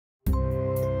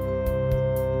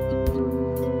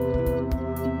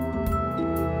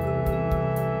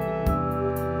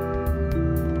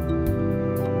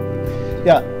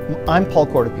Yeah, I'm Paul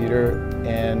Cordepeter,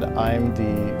 and I'm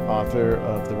the author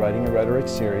of the Writing and Rhetoric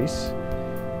series.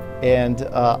 And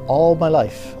all my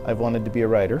life I've wanted to be a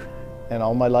writer, and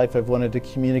all my life I've wanted to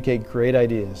communicate great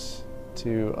ideas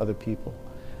to other people.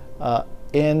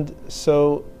 And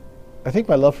so I think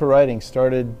my love for writing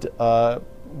started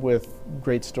with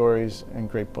great stories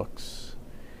and great books.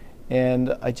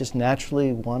 And I just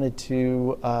naturally wanted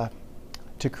to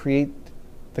create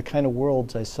the kind of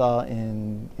worlds I saw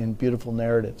in beautiful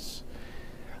narratives.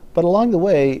 But along the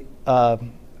way, I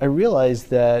realized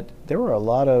that there were a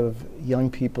lot of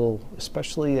young people,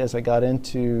 especially as I got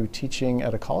into teaching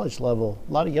at a college level,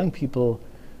 a lot of young people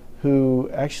who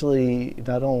actually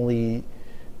not only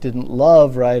didn't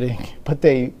love writing, but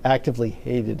they actively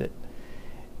hated it.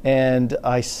 And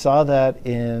I saw that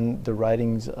in the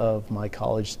writings of my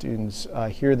college students.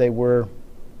 Here they were,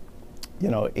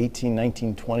 18,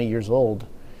 19, 20 years old,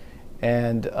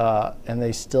 and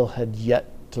they still had yet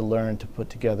to learn to put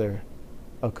together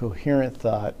a coherent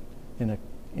thought in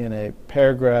a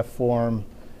paragraph form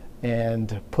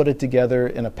and put it together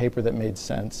in a paper that made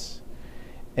sense.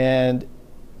 And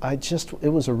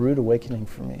it was a rude awakening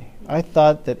for me. I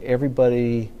thought that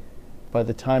everybody, by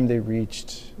the time they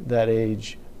reached that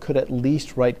age, could at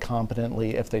least write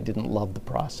competently if they didn't love the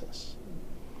process.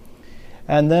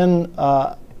 And then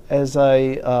as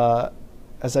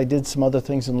I did some other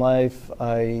things in life,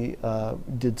 I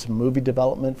did some movie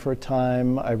development for a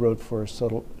time. I wrote for a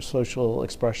social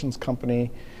expressions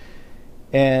company.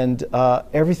 And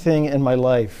everything in my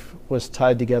life was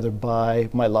tied together by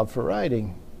my love for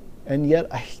writing. And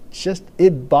yet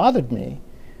it bothered me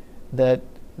that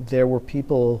there were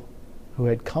people who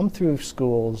had come through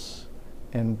schools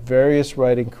and various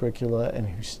writing curricula and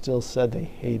who still said they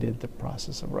hated the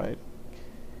process of writing.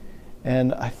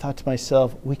 And I thought to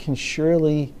myself, we can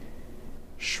surely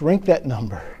shrink that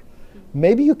number.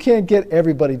 Maybe you can't get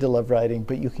everybody to love writing,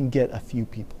 but you can get a few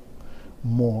people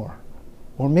more,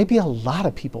 or maybe a lot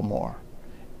of people more.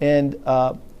 And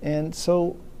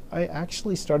so I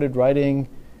actually started writing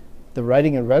the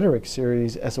Writing and Rhetoric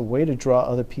series as a way to draw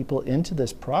other people into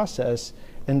this process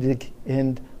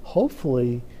and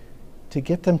hopefully to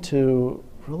get them to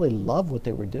really love what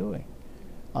they were doing.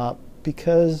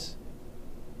 Because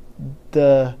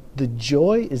the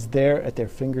joy is there at their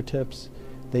fingertips.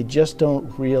 They just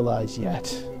don't realize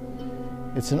yet.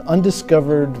 It's an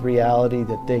undiscovered reality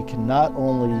that they can not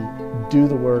only do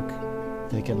the work,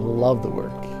 they can love the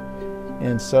work.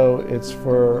 And so it's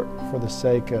for the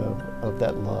sake of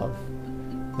that love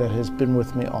that has been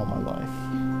with me all my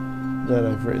life that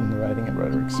I've written the Writing and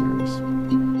Rhetoric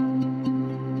series.